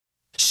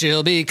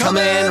She'll be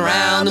coming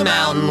round the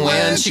mountain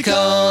when she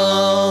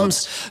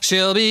comes.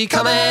 She'll be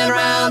coming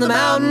round the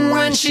mountain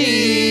when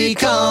she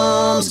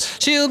comes.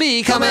 She'll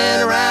be coming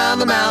around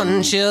the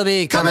mountain. She'll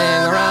be coming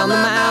around the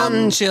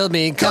mountain. She'll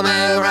be coming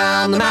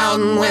around the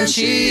mountain when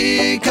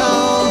she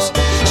comes.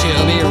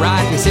 She'll be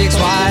riding 6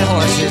 white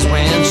horses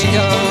when she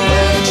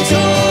comes.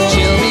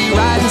 She'll be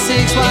riding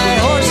 6 white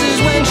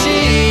horses when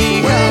she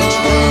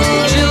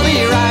comes. She'll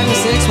be riding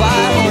 6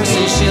 white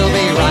horses. She'll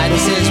be riding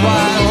 6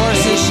 white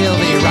horses. She'll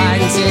be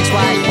riding 6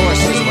 white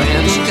horses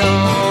when she comes.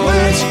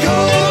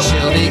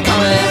 She'll be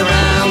coming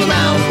around the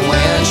mountain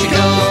when she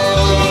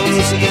comes.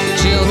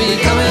 She'll be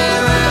coming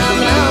around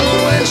the mountain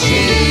when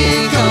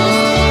she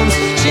comes.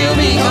 She'll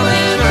be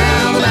coming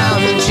around the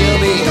mountain. She'll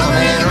be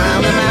coming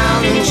around the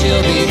mountain.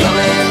 She'll be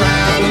coming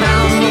around the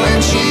mountain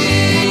when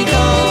she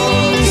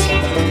comes.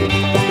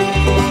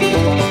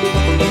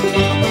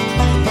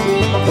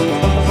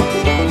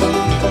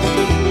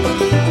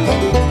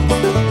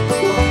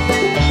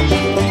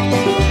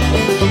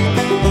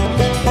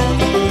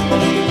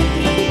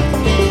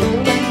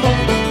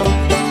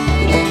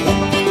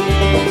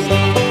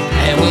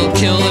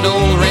 Kill that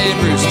old red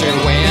rooster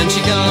when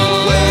she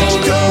comes. We're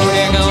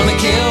gonna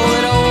kill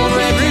that old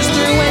red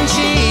rooster when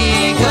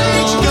she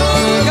comes.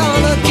 We're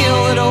gonna kill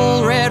that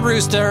old red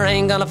rooster.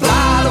 Ain't gonna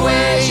fly the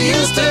way she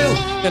used to.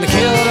 Gonna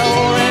kill that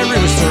old red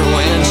rooster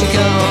when she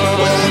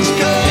comes.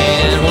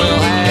 And we'll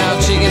have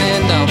chicken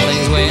and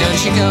dumplings when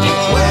she comes.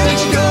 We're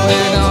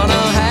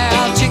gonna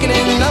have chicken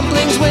and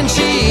dumplings when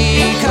she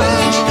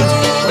comes.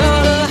 We're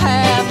gonna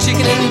have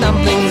chicken and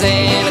dumplings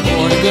and a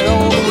quart of good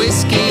old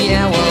whiskey.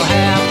 Yeah, we'll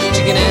have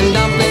chicken and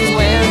dumplings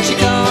when she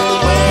comes.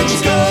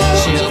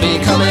 She'll be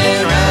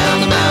coming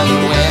around the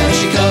mountain when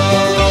she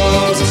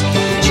comes.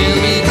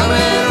 She'll be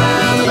coming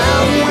around the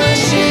mountain when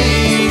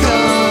she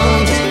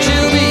comes.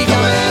 She'll be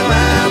coming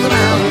around the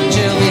mountain.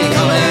 She'll be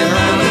coming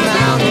around the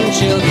mountain.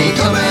 She'll be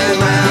coming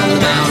around the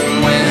mountain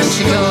when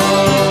she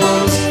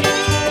comes.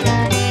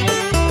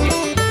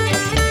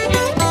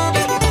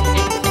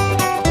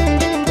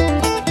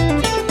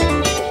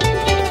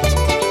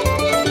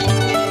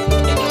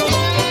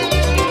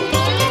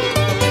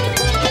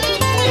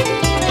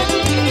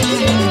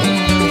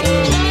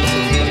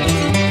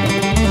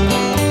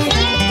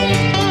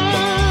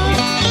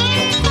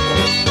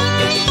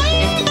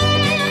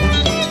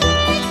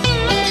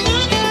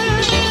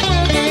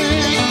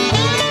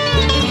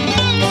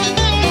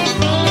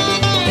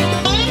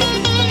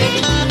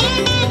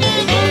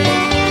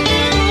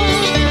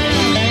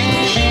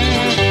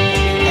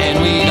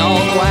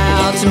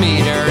 To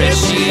meet her if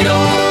she'd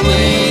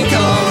only